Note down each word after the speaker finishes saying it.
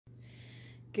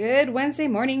Good Wednesday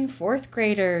morning, fourth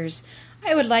graders.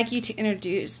 I would like you to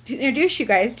introduce you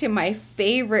guys to my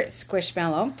favorite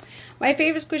Squishmallow. My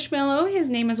favorite Squishmallow, his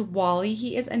name is Wally.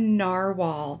 He is a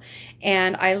narwhal,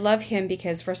 and I love him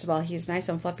because, first of all, he's nice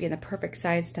and fluffy and the perfect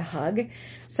size to hug.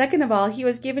 Second of all, he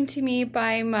was given to me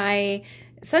by my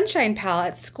Sunshine Pal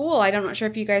at school. I'm not sure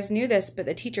if you guys knew this, but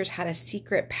the teachers had a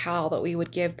secret pal that we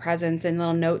would give presents and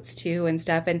little notes to and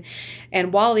stuff.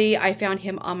 And Wally, I found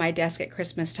him on my desk at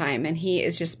Christmas time, and he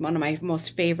is just one of my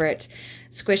most favorite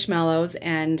Squishmallows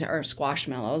or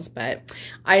Squashmallows. But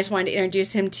I just wanted to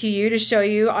introduce him to you to show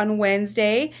you on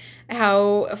Wednesday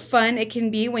how fun it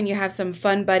can be when you have some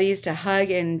fun buddies to hug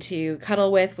and to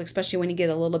cuddle with, especially when you get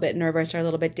a little bit nervous or a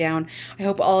little bit down. I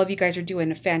hope all of you guys are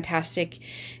doing fantastic,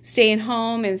 staying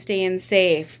home and staying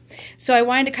safe. So I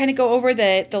wanted to kind of go over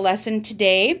the lesson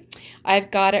today. I've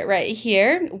got it right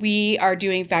here. We are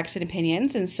doing facts and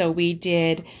opinions, and so we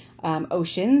did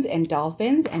oceans and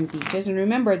dolphins and beaches. And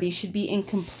remember, these should be in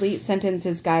complete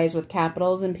sentences, guys, with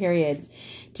capitals and periods.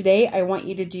 Today, I want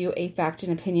you to do a fact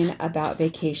and opinion about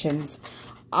vacations.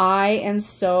 I am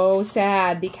so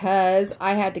sad because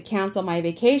I had to cancel my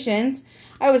vacations.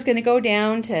 I was going to go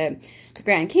down to the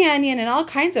Grand Canyon and all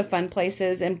kinds of fun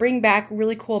places and bring back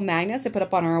really cool magnets to put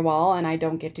up on our wall, and I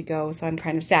don't get to go, so I'm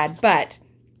kind of sad. But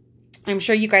I'm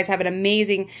sure you guys have some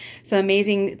amazing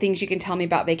things you can tell me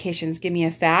about vacations. Give me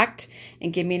a fact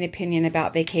and give me an opinion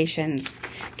about vacations.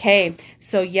 Okay,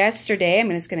 so yesterday, I'm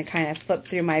just going to kind of flip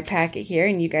through my packet here,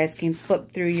 and you guys can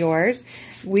flip through yours.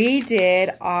 We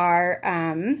did our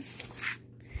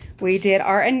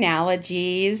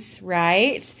analogies,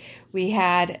 right? We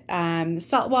had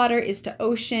saltwater is to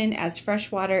ocean as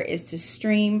freshwater is to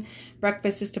stream.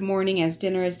 Breakfast is to morning as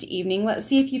dinner is to evening. Let's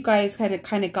see if you guys kind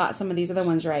of got some of these other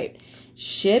ones right.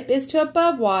 Ship is to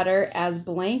above water as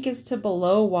blank is to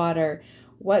below water.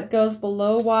 What goes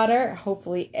below water?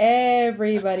 Hopefully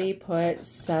everybody put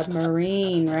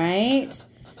submarine, right?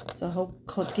 So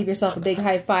give yourself a big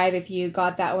high five if you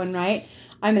got that one right.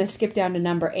 I'm going to skip down to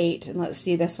number 8 and let's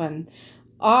see this one.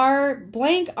 Are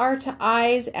to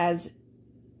eyes as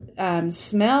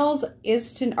smells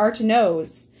are to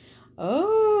nose.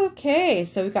 Okay,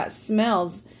 so we've got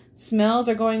smells. Smells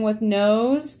are going with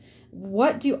nose.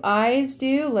 What do eyes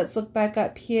do? Let's look back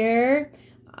up here.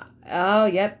 Oh,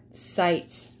 yep,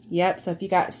 sights. Yep, so if you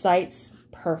got sights,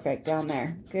 perfect down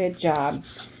there. Good job.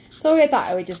 So I thought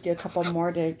I would just do a couple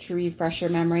more to refresh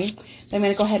your memory. Then I'm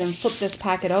going to go ahead and flip this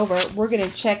packet over. We're going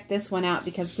to check this one out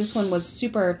because this one was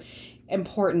super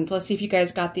important. Let's see if you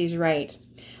guys got these right.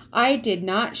 I did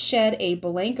not shed a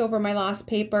blank over my lost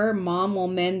paper. Mom will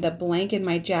mend the blank in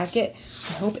my jacket.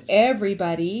 I hope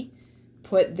everybody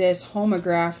put this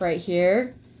homograph right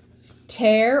here.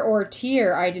 Tear or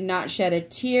tear. I did not shed a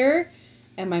tear.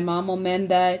 And my mom will mend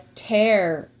the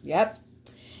tear. Yep.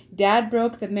 Dad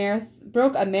broke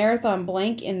a marathon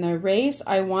blank in the race.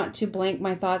 I want to blank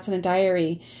my thoughts in a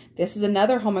diary. This is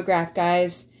another homograph,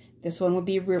 guys. This one would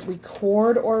be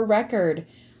record or record.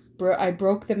 I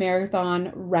broke the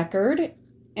marathon record,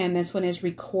 and this one is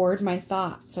record my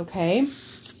thoughts, okay?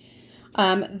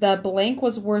 The blank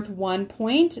was worth 1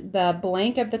 point. The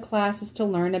blank of the class is to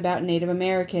learn about Native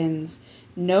Americans.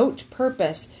 Note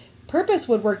purpose. Purpose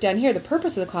would work down here. The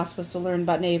purpose of the class was to learn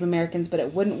about Native Americans, but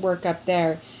it wouldn't work up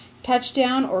there.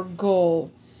 Touchdown or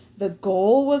goal. The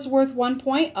goal was worth 1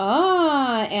 point.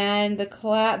 And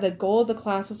the goal of the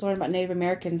class was to learn about Native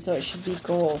Americans, so it should be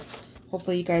goal.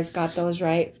 Hopefully you guys got those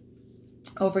right.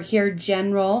 Over here,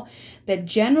 general. The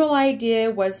general idea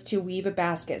was to weave a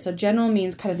basket. So general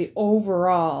means kind of the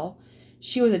overall.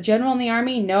 She was a general in the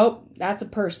army? Nope, that's a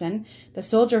person. The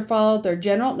soldier followed their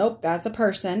general? Nope, that's a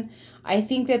person. I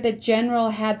think that the general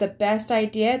had the best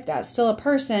idea. That's still a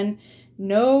person.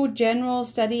 No general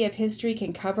study of history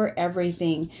can cover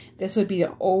everything. This would be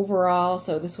the overall,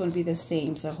 so this would be the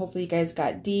same. So hopefully you guys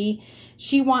got D.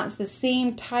 She wants the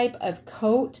same type of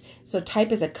coat. So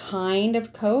type is a kind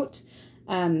of coat.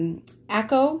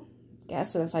 Echo,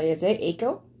 guess what that's how you say it.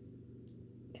 Echo?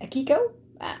 Akiko?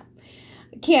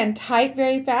 Can type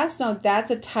very fast. No,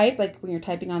 that's a type, like when you're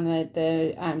typing on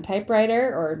the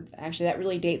typewriter, or actually that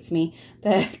really dates me,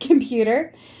 the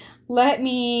computer. Let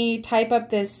me type up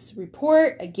this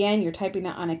report. Again, you're typing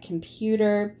that on a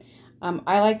computer.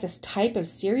 I like this type of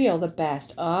cereal the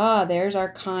best. There's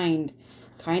our kind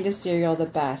of cereal the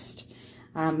best.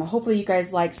 Hopefully you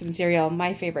guys like some cereal.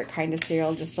 My favorite kind of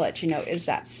cereal, just to let you know, is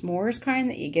that s'mores kind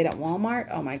that you get at Walmart.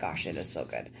 Oh my gosh, it is so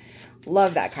good.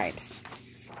 Love that kind.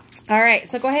 All right,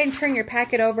 so go ahead and turn your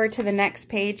packet over to the next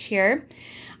page here.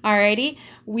 Alrighty,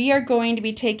 we are going to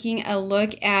be taking a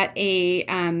look at a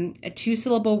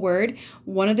 2-syllable word.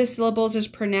 One of the syllables is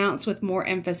pronounced with more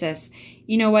emphasis.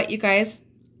 You know what, you guys?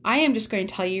 I am just going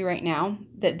to tell you right now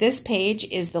that this page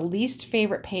is the least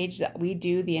favorite page that we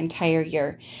do the entire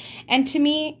year. And to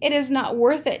me, it is not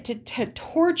worth it to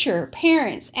torture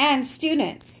parents and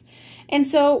students. And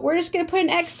so we're just going to put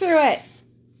an X through it.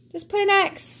 Just put an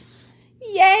X.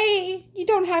 Yay! You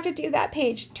don't have to do that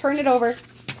page. Turn it over.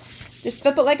 Just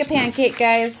flip it like a pancake,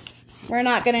 guys. We're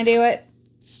not going to do it.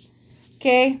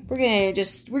 Okay, we're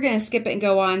gonna skip it and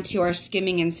go on to our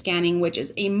skimming and scanning, which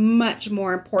is a much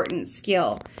more important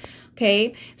skill.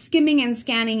 Okay, skimming and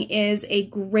scanning is a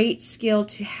great skill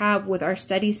to have with our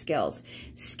study skills.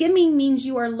 Skimming means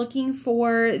you are looking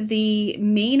for the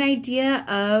main idea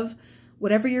of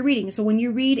whatever you're reading. So when you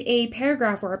read a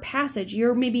paragraph or a passage,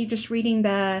 you're maybe just reading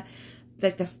the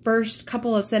first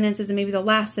couple of sentences and maybe the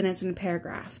last sentence in a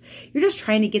paragraph. You're just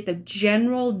trying to get the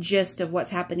general gist of what's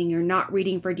happening. You're not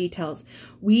reading for details.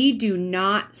 We do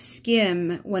not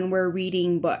skim when we're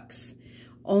reading books.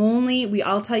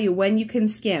 I'll tell you when you can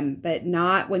skim, but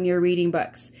not when you're reading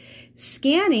books.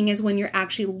 Scanning is when you're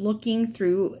actually looking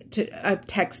through a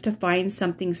text to find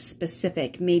something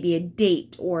specific, maybe a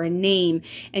date or a name,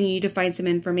 and you need to find some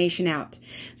information out.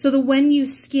 So when you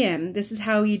skim, this is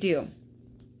how you do.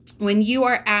 When you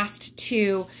are asked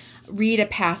to read a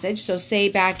passage, so say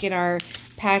back in our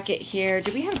packet here,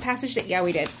 did we have a passage that, yeah,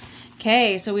 we did.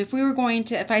 Okay, so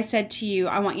if I said to you,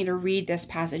 I want you to read this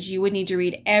passage, you would need to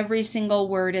read every single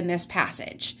word in this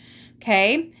passage,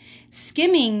 okay?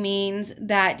 Skimming means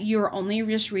that you're only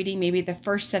just reading maybe the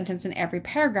first sentence in every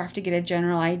paragraph to get a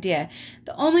general idea.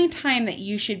 The only time that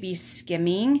you should be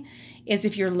skimming is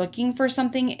if you're looking for some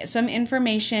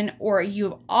information, or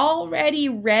you've already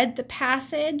read the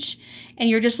passage and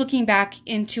you're just looking back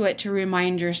into it to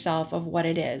remind yourself of what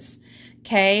it is.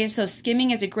 Okay, so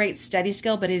skimming is a great study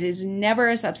skill, but it is never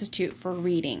a substitute for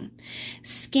reading.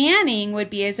 Scanning would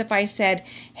be as if I said,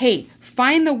 hey,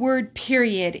 find the word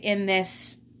period in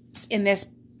this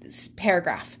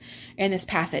paragraph, in this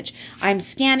passage. I'm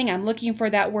scanning, I'm looking for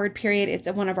that word period. It's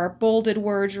one of our bolded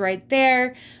words right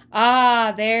there.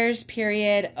 Ah, there's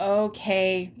period.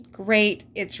 Okay, great.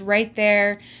 It's right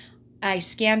there. I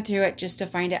scanned through it just to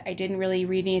find it. I didn't really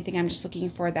read anything. I'm just looking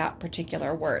for that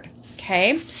particular word.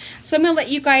 Okay, so I'm going to let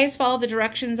you guys follow the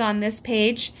directions on this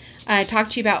page. Talk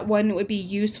to you about one would be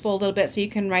useful a little bit, so you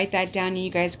can write that down and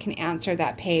you guys can answer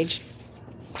that page.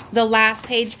 The last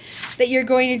page that you're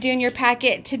going to do in your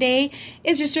packet today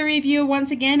is just a review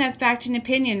once again of fact and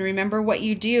opinion. Remember what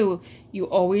you do. You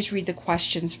always read the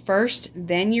questions first,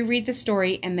 then you read the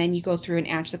story, and then you go through and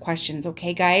answer the questions.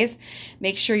 Okay, guys?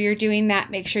 Make sure you're doing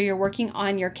that. Make sure you're working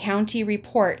on your county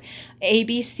report.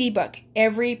 ABC book.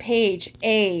 Every page,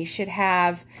 A, should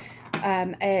have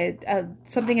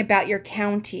something about your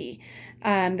county.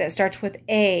 That starts with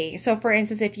A. So for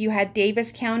instance, if you had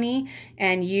Davis County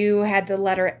and you had the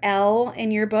letter L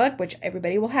in your book, which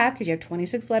everybody will have because you have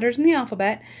 26 letters in the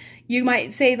alphabet, you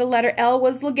might say the letter L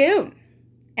was Lagoon.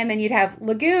 And then you'd have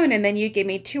Lagoon, and then you'd give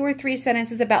me 2 or 3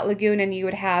 sentences about Lagoon, and you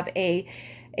would have a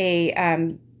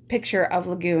picture of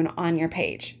Lagoon on your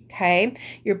page, okay?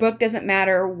 Your book doesn't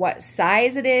matter what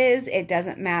size it is. It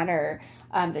doesn't matter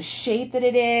the shape that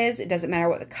it is. It doesn't matter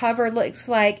what the cover looks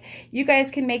like. You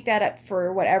guys can make that up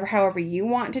for however you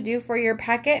want to do for your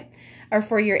packet or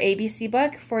for your ABC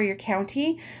book, for your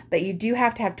county. But you do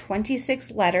have to have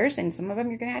 26 letters, and some of them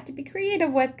you're going to have to be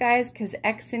creative with, guys, because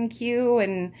X and Q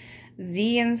and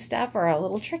Z and stuff are a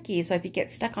little tricky. So if you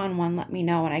get stuck on one, let me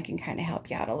know and I can kind of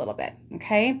help you out a little bit.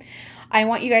 Okay. I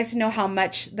want you guys to know how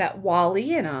much that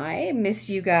Wally and I miss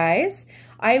you guys.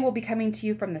 I will be coming to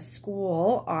you from the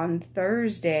school on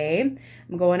Thursday.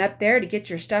 I'm going up there to get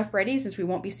your stuff ready since we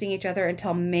won't be seeing each other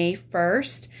until May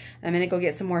 1st. I'm going to go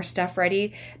get some more stuff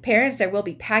ready. Parents, there will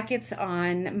be packets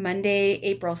on Monday,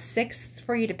 April 6th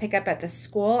for you to pick up at the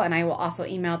school, and I will also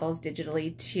email those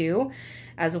digitally too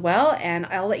as well, and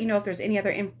I'll let you know if there's any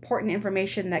other important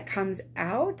information that comes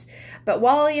out. But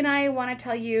Wally and I want to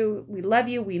tell you we love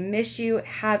you, we miss you.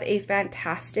 Have a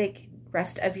fantastic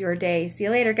rest of your day. See you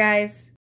later, guys.